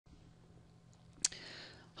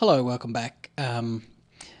Hello, welcome back.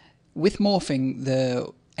 With morphing,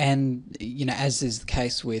 as is the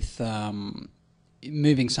case with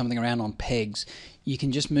moving something around on pegs, you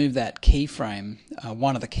can just move that keyframe,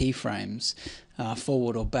 one of the keyframes,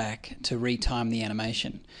 forward or back to retime the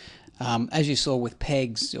animation. As you saw with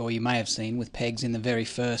pegs, or you may have seen with pegs in the very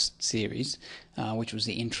first series, which was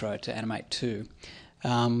the intro to Animate 2,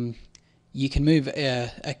 you can move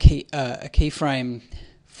a keyframe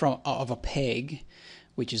of a peg,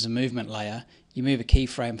 which is a movement layer. You move a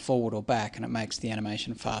keyframe forward or back and it makes the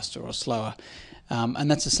animation faster or slower.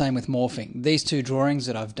 And that's the same with morphing. These two drawings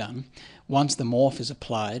that I've done, once the morph is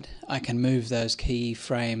applied, I can move those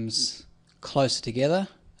keyframes closer together,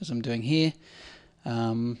 as I'm doing here,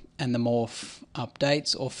 and the morph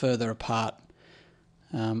updates, or further apart,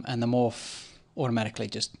 and the morph automatically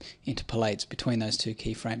just interpolates between those two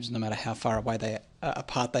keyframes no matter how far away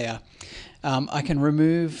apart they are. I can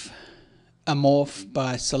remove a morph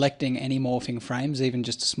by selecting any morphing frames, even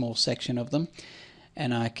just a small section of them,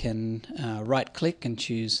 and I can right click and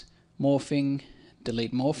choose morphing,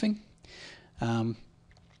 delete morphing,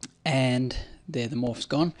 and there the morph's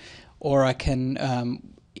gone. Or I can,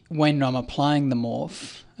 when I'm applying the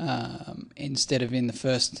morph, instead of in the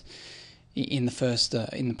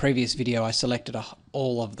previous video I selected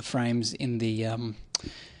all of the frames in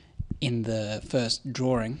the first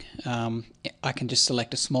drawing, I can just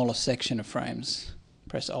select a smaller section of frames,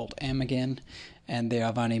 press Alt M again, and there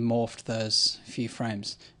I've only morphed those few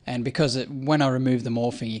frames. And because when I remove the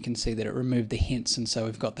morphing, you can see that it removed the hints, and so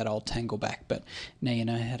we've got that old tangle back, but now you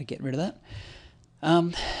know how to get rid of that.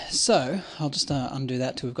 So I'll just undo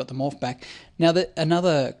that till we've got the morph back. Now,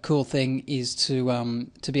 another cool thing is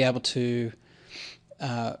to be able to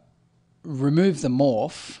remove the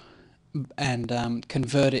morph and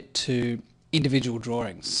convert it to individual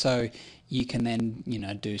drawings. So you can then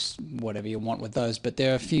do whatever you want with those. But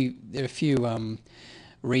there are a few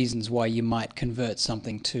reasons why you might convert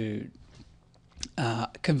something to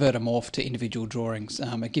convert a morph to individual drawings.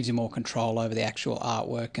 It gives you more control over the actual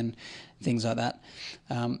artwork and things like that.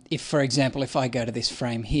 If, for example, if I go to this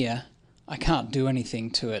frame here, I can't do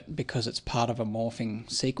anything to it because it's part of a morphing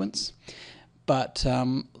sequence. But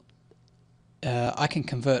I can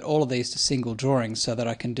convert all of these to single drawings so that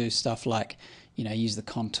I can do stuff like, use the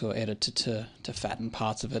contour editor to fatten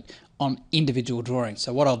parts of it on individual drawings.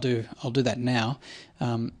 So what I'll do that now.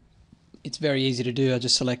 It's very easy to do. I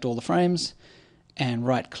just select all the frames and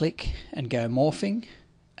right click and go morphing,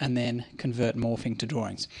 and then convert morphing to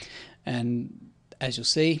drawings. And as you'll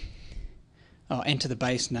see, I'll enter the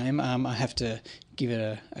base name. I have to give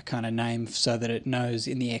it a kind of name so that it knows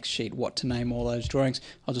in the X sheet what to name all those drawings.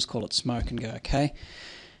 I'll just call it smoke and go OK.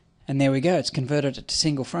 And there we go, it's converted it to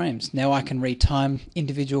single frames. Now I can retime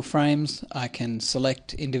individual frames. I can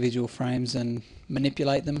select individual frames and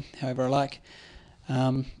manipulate them however I like.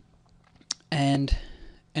 And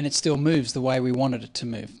it still moves the way we wanted it to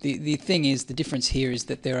move. The thing is, the difference here is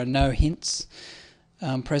that there are no hints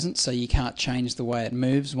present, so you can't change the way it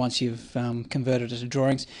moves once you've converted it to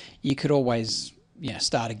drawings. You could always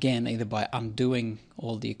start again, either by undoing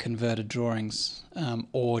all the converted drawings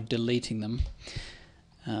or deleting them,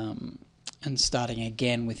 and starting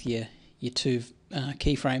again with your two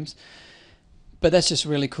keyframes. But that's just a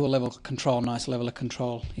really cool level of control, nice level of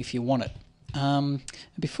control if you want it.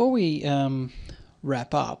 Before we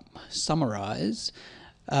wrap up, summarize,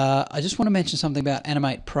 I just want to mention something about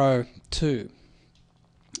Animate Pro 2.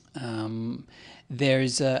 There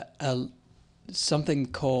is something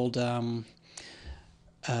called,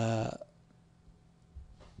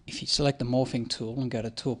 if you select the morphing tool and go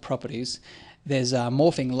to tool properties, there's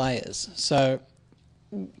morphing layers. So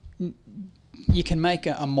you can make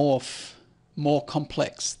a morph more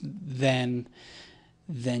complex than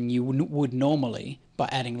you would normally by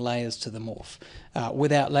adding layers to the morph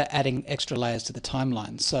without adding extra layers to the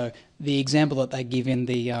timeline. So the example that they give in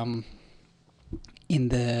the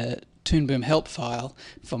ToonBoom help file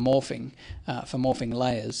for morphing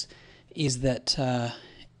layers is that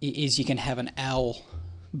you can have an owl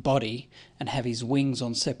body and have his wings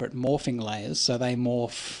on separate morphing layers, so they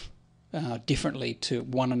morph differently to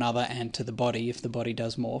one another and to the body if the body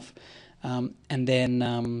does morph. And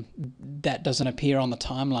then that doesn't appear on the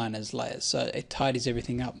timeline as layers, so it tidies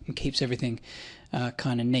everything up and keeps everything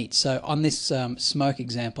kind of neat. So on this smoke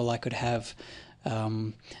example, I could have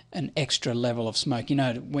an extra level of smoke.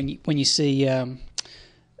 When you see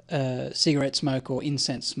cigarette smoke or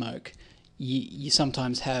incense smoke, you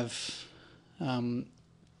sometimes have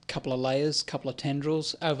couple of couple of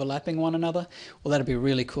tendrils overlapping one another. Well, that'd be a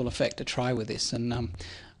really cool effect to try with this, and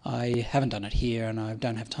I haven't done it here, and I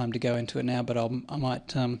don't have time to go into it now, but I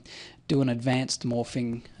might do an advanced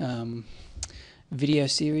morphing video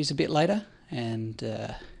series a bit later, and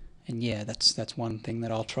yeah, that's one thing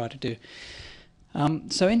that I'll try to do.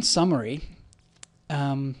 So in summary,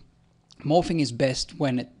 morphing is best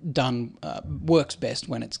when it works best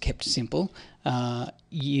when it's kept simple.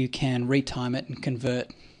 You can retime it and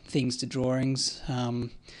convert things to drawings. One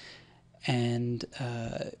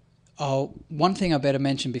thing I better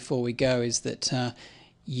mention before we go is that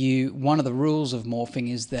one of the rules of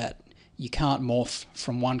morphing is that you can't morph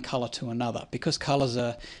from one color to another, because colors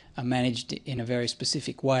are managed in a very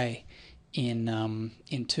specific way in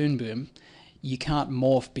ToonBoom. You can't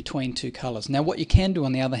morph between two colors. Now, what you can do,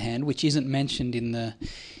 on the other hand, which isn't mentioned in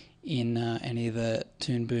any of the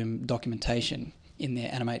ToonBoom documentation, in the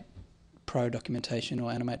Animate Pro documentation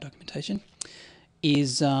or Animate documentation,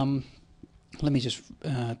 is let me just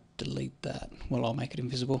delete that. Well, I'll make it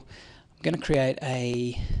invisible. I'm going to create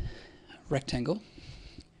a rectangle.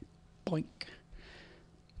 Boink.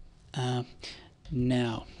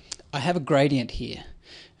 Now, I have a gradient here.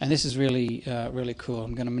 And this is really really cool.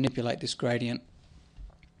 I'm going to manipulate this gradient,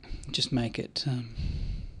 just make it like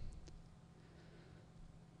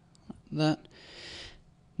that.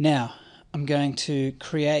 Now I'm going to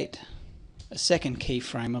create a second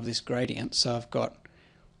keyframe of this gradient. So I've got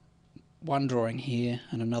one drawing here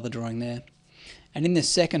and another drawing there. And in this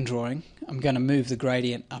second drawing, I'm going to move the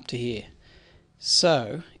gradient up to here.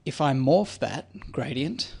 So if I morph that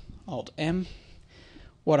gradient, Alt-M,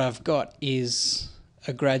 what I've got is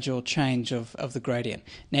a gradual change of the gradient.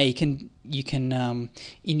 Now you can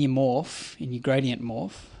in your gradient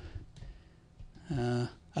morph,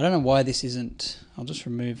 I don't know why this isn't, I'll just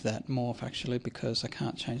remove that morph actually, because I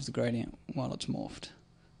can't change the gradient while it's morphed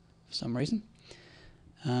for some reason.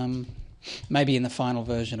 Maybe in the final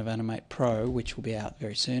version of Animate Pro, which will be out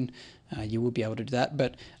very soon, you will be able to do that,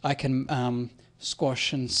 but I can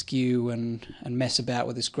squash and skew and mess about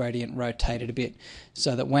with this gradient, rotate it a bit,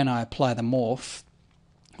 so that when I apply the morph,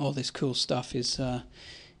 all this cool stuff is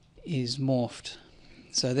morphed.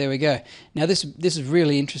 So there we go. Now this is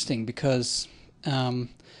really interesting, because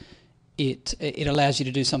it allows you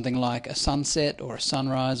to do something like a sunset or a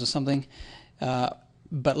sunrise or something,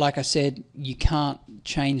 but like I said, you can't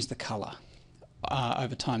change the color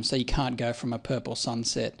over time. So you can't go from a purple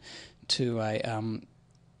sunset to a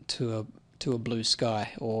blue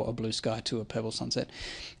sky, or a blue sky to a purple sunset.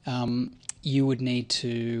 You would need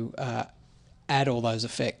to add all those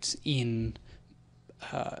effects in,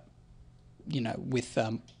 with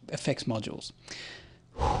effects modules.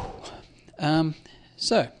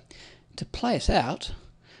 So to play us out,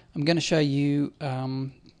 I'm going to show you.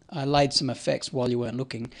 I laid some effects while you weren't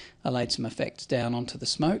looking. I laid some effects down onto the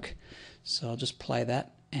smoke, so I'll just play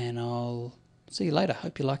that, and I'll see you later.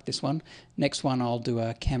 Hope you like this one. Next one, I'll do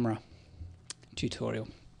a camera tutorial.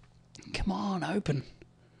 Come on, open.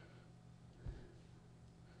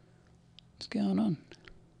 What's going on?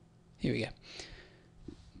 Here we go.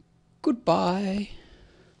 Goodbye.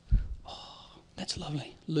 Oh, that's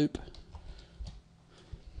lovely. Loop.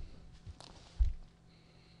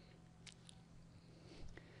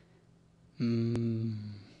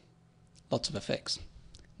 Lots of effects.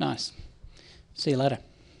 Nice. See you later.